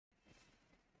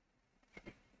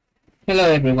Hello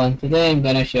everyone, today I'm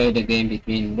gonna show you the game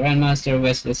between Grandmaster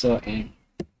Wesley and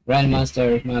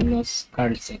Grandmaster Magnus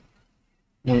Carlsen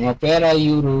ng Opera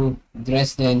Euro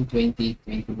Dresden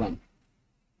 2021.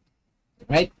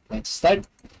 Alright, let's start.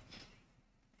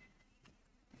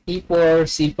 E4,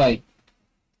 C5.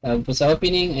 Tawag po sa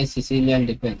opening ay Sicilian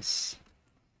defense.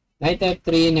 Knight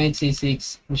F3, Knight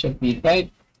C6, Bishop B5,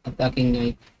 attacking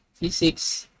Knight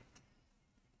E6.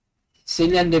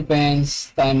 Sicilian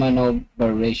defense, Taimanov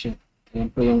variation. Ayan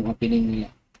po yung opening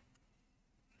nila.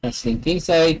 Wrestling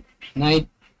kingside, Knight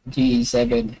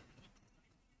G7,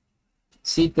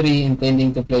 C3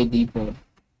 intending to play D4,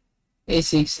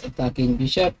 A6 attacking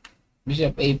Bishop,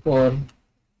 Bishop A4,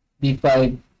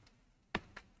 B5,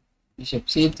 Bishop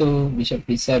C2, Bishop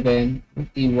B7,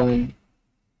 Rook E1,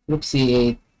 Rook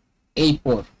C8,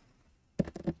 A4,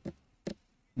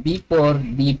 B4,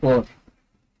 D4.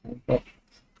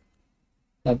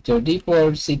 Capture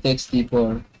D4, C takes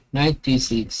D4, Knight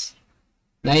G6,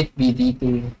 Knight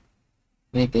BD2,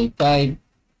 Knight A5,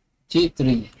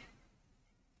 G3,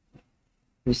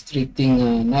 restricting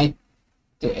Knight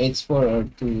to H4 or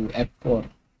to F4,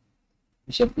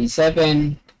 Bishop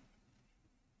E7,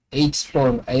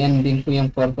 H4. Ayan din po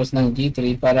yung purpose ng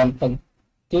G3 para pag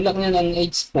tulak niya ng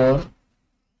H4,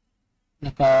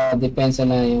 naka-depensa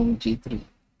na yung G3.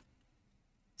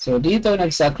 So dito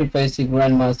nag-sacrifice si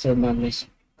Grandmaster Magnus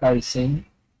Carlsen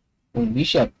ng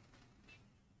Bishop.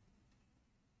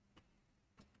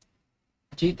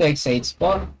 G takes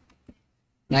H4,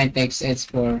 Knight takes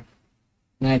H4,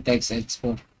 Knight takes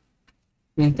H4,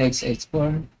 Queen takes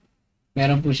H4.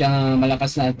 Meron po siyang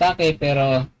malakas na atake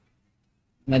pero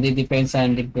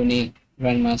madidepensahan din po ni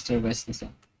Grandmaster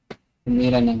Wesley.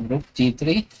 Tumira ng Rook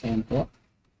G3. Ayan po.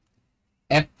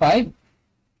 F5.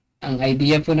 Ang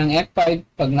idea po ng F5,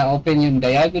 pag na-open yung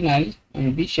diagonal, ang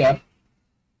Bishop,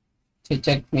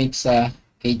 checkmate sa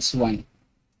H1.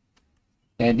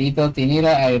 Kaya dito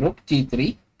tinira ay Rook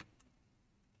G3,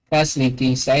 castling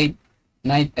kingside,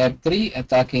 Knight F3,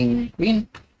 attacking Queen,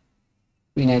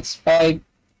 Queen H5,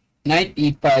 Knight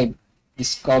E5,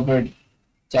 discovered,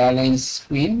 challenge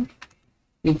Queen,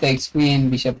 Queen takes Queen,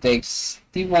 Bishop takes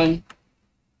T1,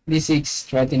 D6,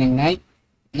 threatening Knight,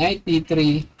 Knight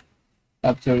D3,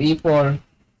 capture E4,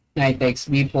 Knight takes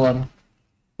B4,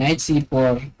 Knight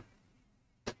C4,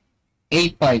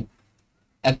 A5.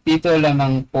 At dito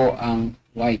lamang po ang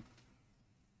white.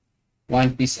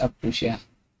 One piece up po siya.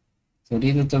 So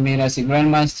dito tumira si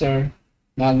Grandmaster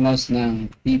Magnus ng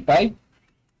D5.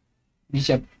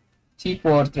 Bishop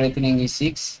C4 threatening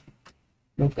E6.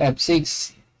 Rook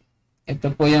F6.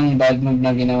 Ito po yung bad move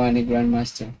na ginawa ni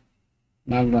Grandmaster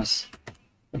Magnus.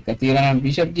 Pagkatira ng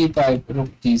Bishop G5,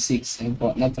 Rook G6. Ayun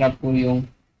po, natrap po yung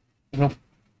Rook.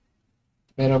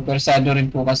 Pero persado rin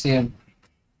po kasi yun.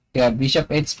 Kaya Bishop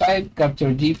H5,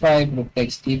 capture G5, Rook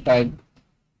takes G5.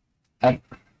 At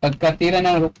pagkatira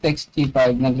ng Rook takes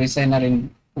G5, nag-resign na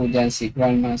rin po dyan si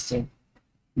Grandmaster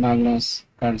Magnus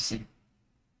Carlsen.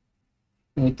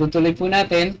 Itutuloy po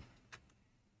natin.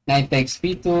 Knight takes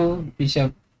B2,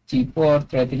 Bishop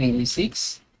G4, threatening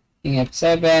E6, King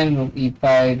F7, Rook E5,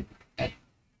 at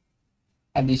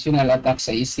additional attack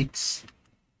sa E6.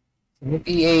 Rook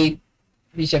E8,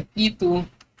 Bishop E2,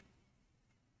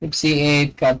 Rook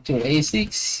C8, capture A6,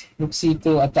 Rook C2,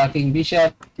 attacking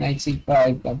Bishop, Knight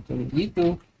C5, capture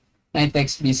E2, Knight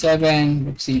takes B7,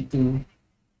 Rook C2,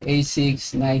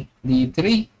 A6, Knight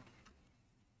D3,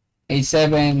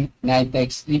 A7, Knight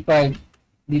takes E5,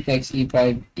 D takes E5,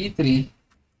 E3,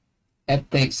 F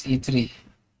takes E3.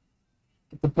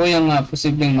 Ito po yung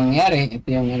posibleng mangyari. Ito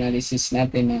yung analysis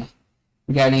natin na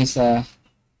galing sa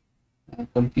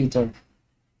computer.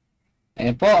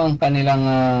 Ayan po ang kanilang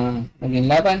naging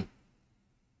laban.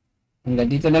 Hanggang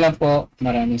dito na lang po.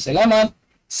 Maraming salamat.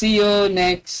 See you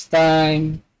next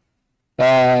time.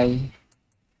 Bye.